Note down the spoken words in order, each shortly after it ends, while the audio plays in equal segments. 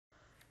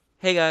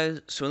Hey guys,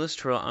 so in this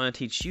tutorial I'm going to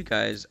teach you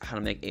guys how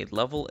to make a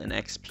level and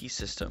XP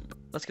system.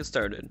 Let's get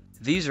started.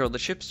 These are all the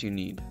chips you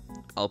need.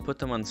 I'll put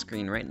them on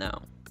screen right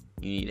now.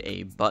 You need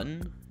a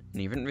button, an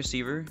event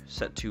receiver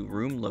set to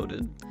room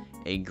loaded,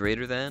 a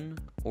greater than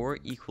or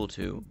equal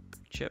to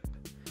chip,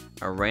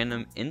 a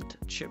random int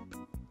chip,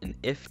 an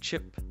if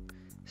chip,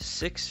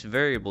 6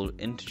 variable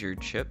integer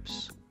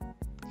chips,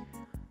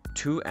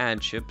 2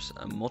 add chips,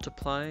 a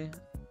multiply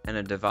and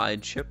a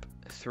divide chip,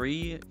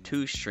 3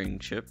 2-string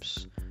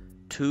chips,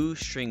 2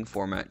 string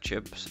format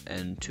chips,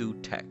 and 2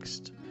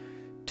 text.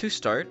 To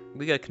start,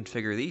 we gotta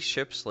configure these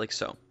chips like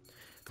so.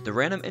 The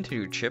random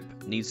integer chip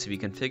needs to be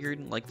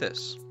configured like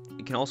this.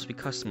 It can also be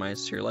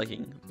customized to your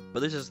liking,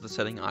 but this is the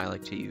setting I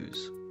like to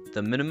use.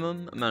 The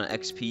minimum amount of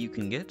XP you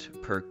can get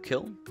per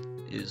kill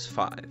is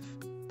 5.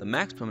 The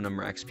maximum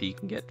number of XP you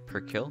can get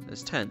per kill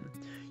is 10.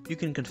 You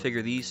can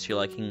configure these to your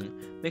liking,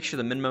 make sure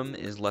the minimum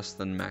is less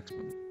than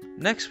maximum.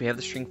 Next, we have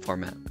the string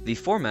format. The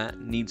format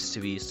needs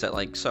to be set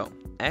like so.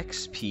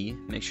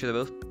 XP, make sure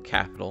they're both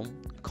capital,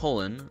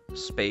 colon,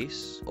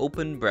 space,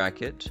 open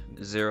bracket,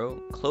 0,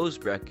 close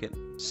bracket,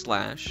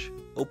 slash,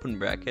 open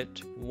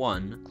bracket,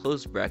 1,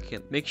 close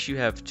bracket. Make sure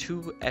you have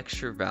 2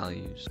 extra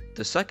values.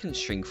 The second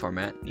string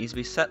format needs to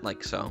be set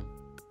like so.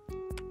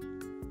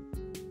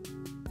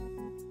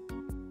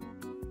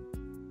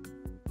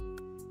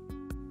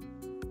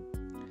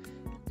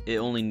 It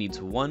only needs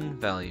 1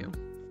 value.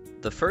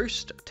 The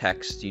first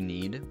text you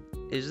need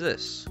is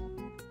this.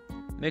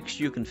 Make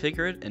sure you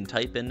configure it and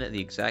type in the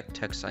exact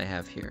text I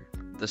have here.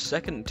 The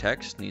second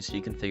text needs to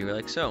be configured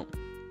like so.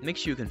 Make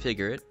sure you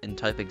configure it and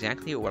type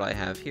exactly what I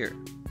have here.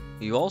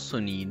 You also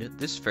need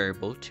this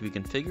variable to be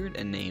configured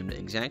and named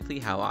exactly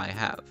how I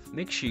have.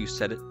 Make sure you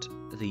set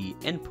the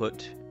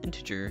input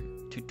integer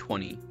to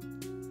 20.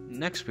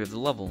 Next we have the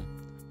level.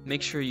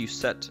 Make sure you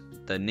set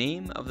the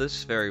name of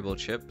this variable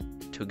chip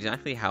to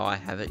exactly how I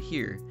have it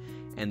here,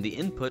 and the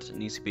input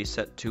needs to be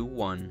set to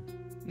 1.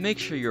 Make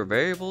sure your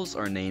variables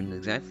are named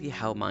exactly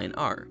how mine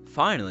are.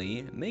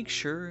 Finally, make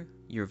sure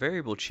your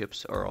variable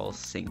chips are all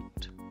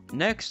synced.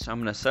 Next, I'm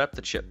going to set up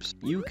the chips.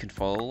 You can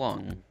follow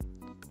along.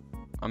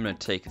 I'm going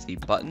to take the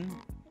button,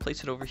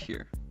 place it over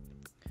here.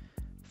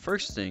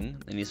 First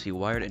thing that needs to be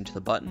wired into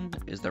the button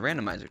is the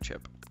randomizer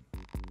chip.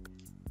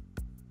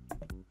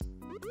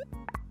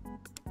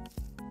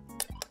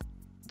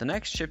 The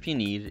next chip you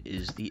need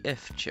is the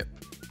if chip.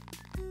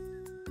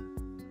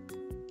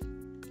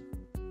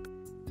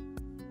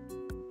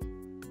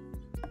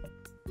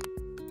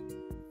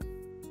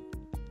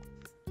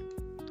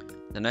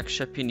 The next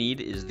chip you need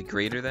is the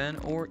greater than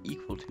or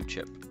equal to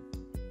chip.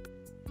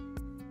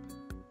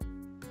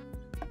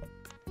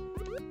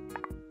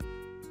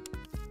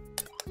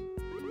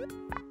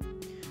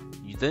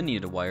 You then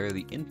need to wire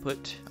the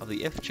input of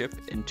the if chip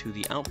into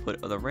the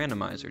output of the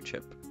randomizer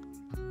chip.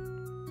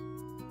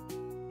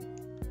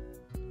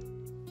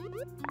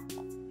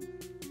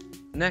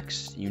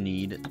 Next, you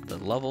need the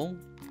level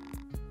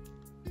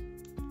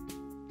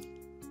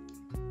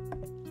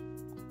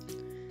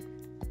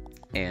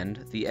and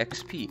the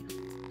XP.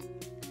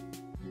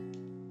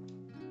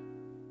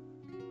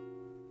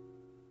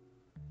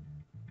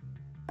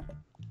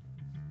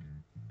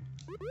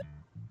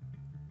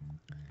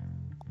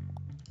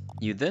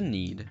 You then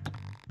need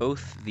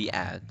both the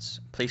adds.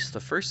 Place the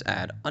first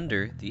add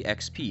under the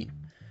XP.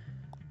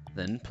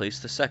 Then place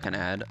the second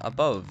add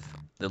above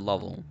the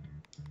level.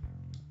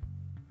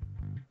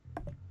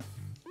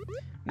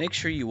 Make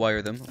sure you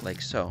wire them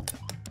like so.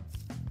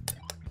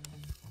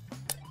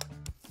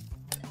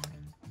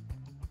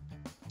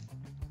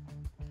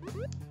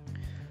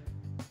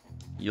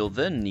 You'll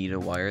then need to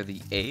wire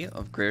the A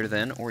of greater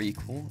than or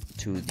equal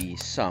to the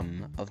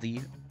sum of the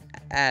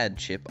add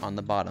chip on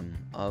the bottom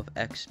of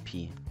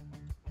XP.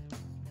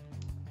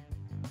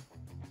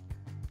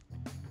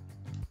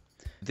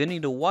 Then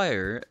need to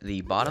wire the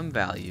bottom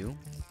value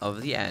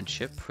of the add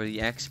chip for the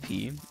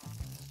XP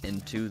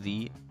into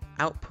the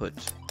output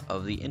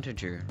of the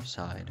integer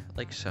side,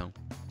 like so.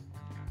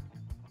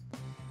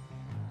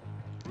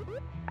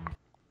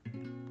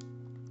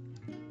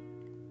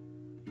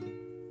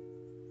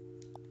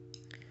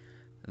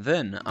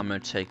 Then I'm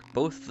going to take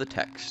both the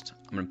text.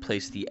 I'm going to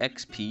place the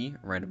XP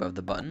right above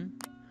the button,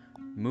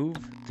 move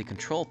the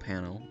control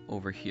panel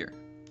over here.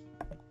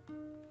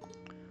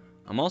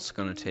 I'm also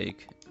going to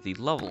take the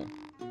level,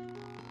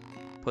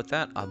 put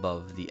that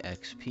above the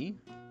XP,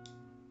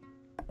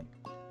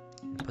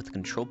 and put the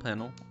control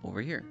panel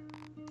over here.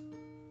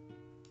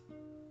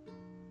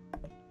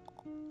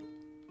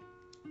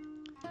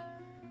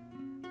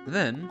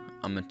 Then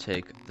I'm going to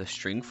take the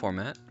string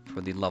format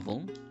for the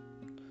level,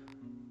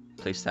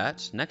 place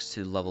that next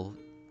to the level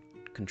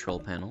control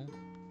panel.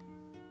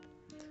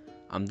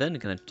 I'm then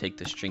going to take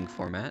the string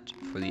format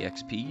for the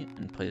XP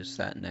and place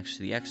that next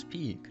to the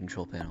XP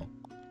control panel.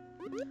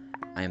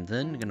 I am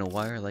then going to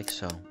wire like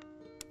so.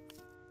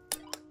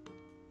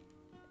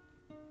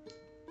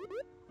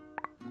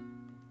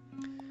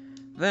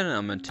 Then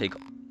I'm going to take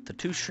the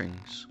 2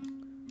 strings,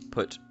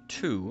 put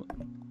 2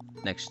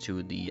 next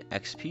to the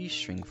XP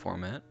string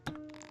format,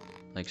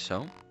 like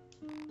so.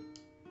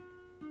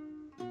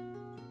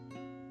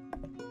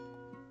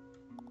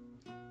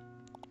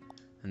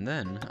 And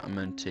then I'm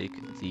going to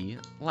take the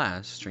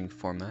last string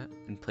format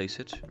and place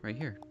it right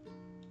here.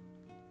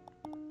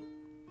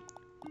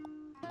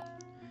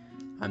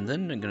 I'm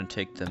then going to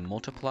take the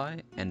multiply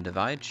and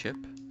divide chip,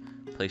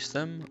 place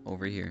them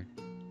over here.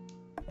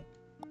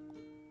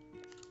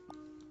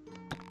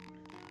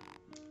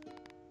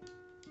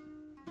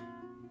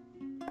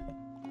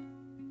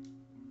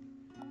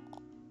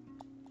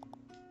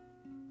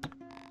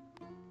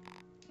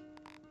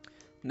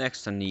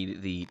 Next, I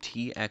need the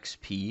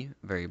TXP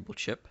variable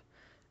chip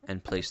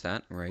and place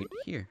that right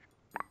here.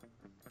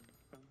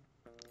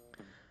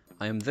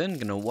 I am then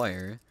going to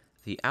wire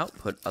the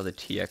output of the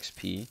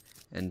TXP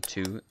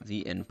into the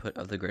input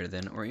of the greater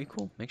than or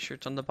equal. Make sure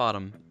it's on the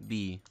bottom,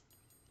 B.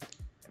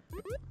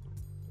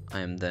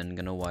 I am then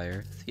going to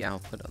wire the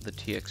output of the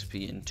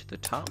TXP into the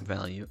top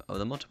value of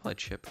the multiply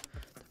chip,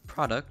 the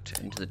product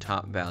into the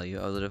top value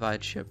of the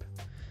divide chip.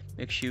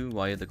 Make sure you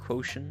wire the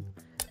quotient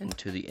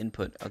into the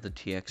input of the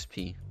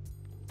TXP.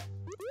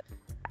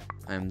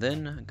 I am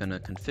then going to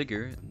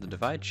configure the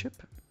divide chip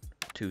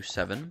to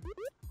 7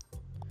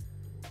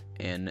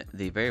 and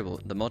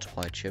the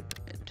multiply chip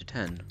to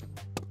 10.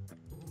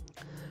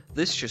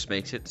 This just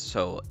makes it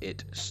so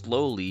it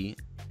slowly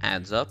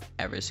adds up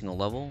every single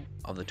level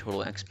of the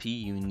total XP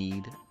you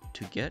need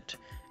to get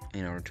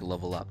in order to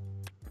level up.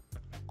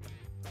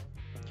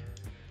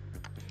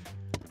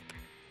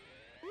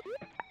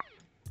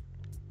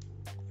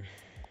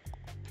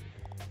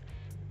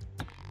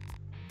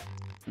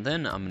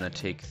 Then I'm going to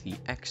take the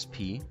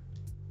XP,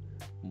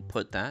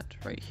 put that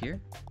right here.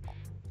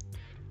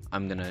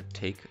 I'm going to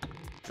take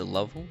the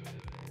level,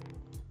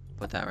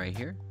 put that right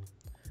here.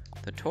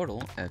 The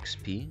total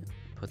XP,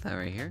 put that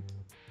right here.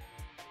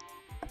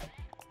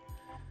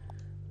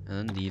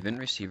 And then the event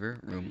receiver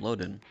room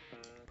loaded,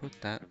 put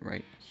that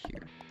right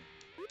here.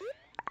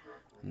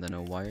 And then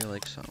a wire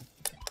like so.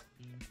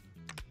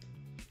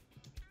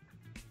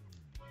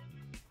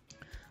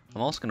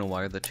 I'm also going to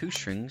wire the two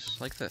strings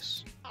like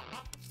this.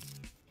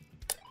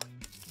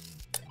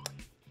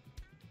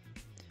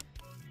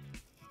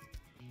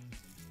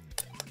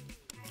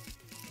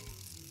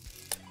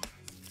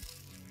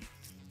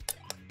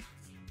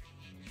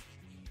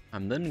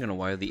 I'm then going to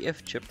wire the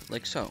if chip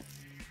like so.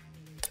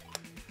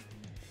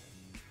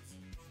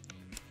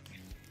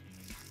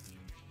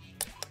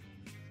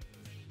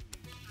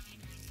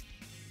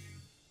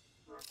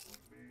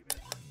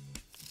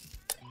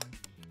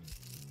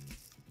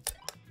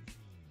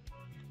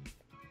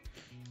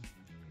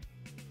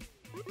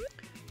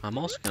 I'm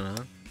also going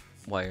to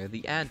wire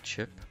the add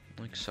chip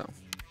like so.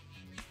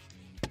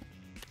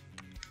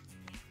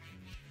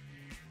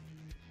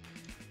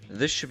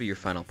 This should be your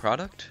final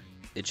product.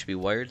 It should be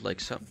wired like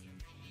so.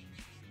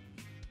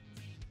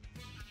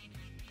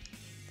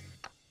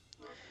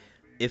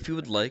 If you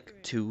would like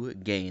to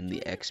gain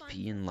the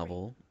XP and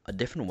level a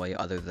different way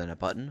other than a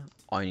button,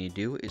 all you need to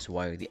do is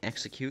wire the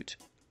execute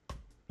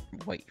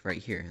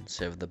right here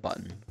instead of the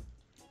button.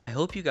 I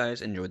hope you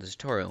guys enjoyed this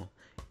tutorial.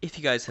 If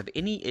you guys have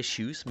any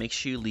issues, make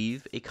sure you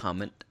leave a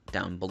comment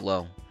down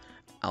below.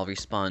 I'll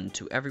respond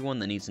to everyone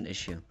that needs an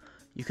issue.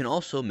 You can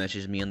also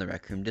message me on the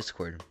RecRoom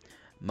Discord.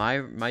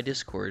 My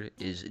Discord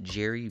is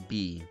Jerry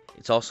B.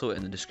 It's also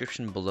in the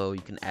description below.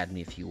 You can add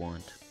me if you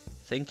want.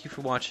 Thank you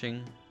for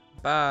watching.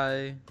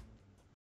 Bye.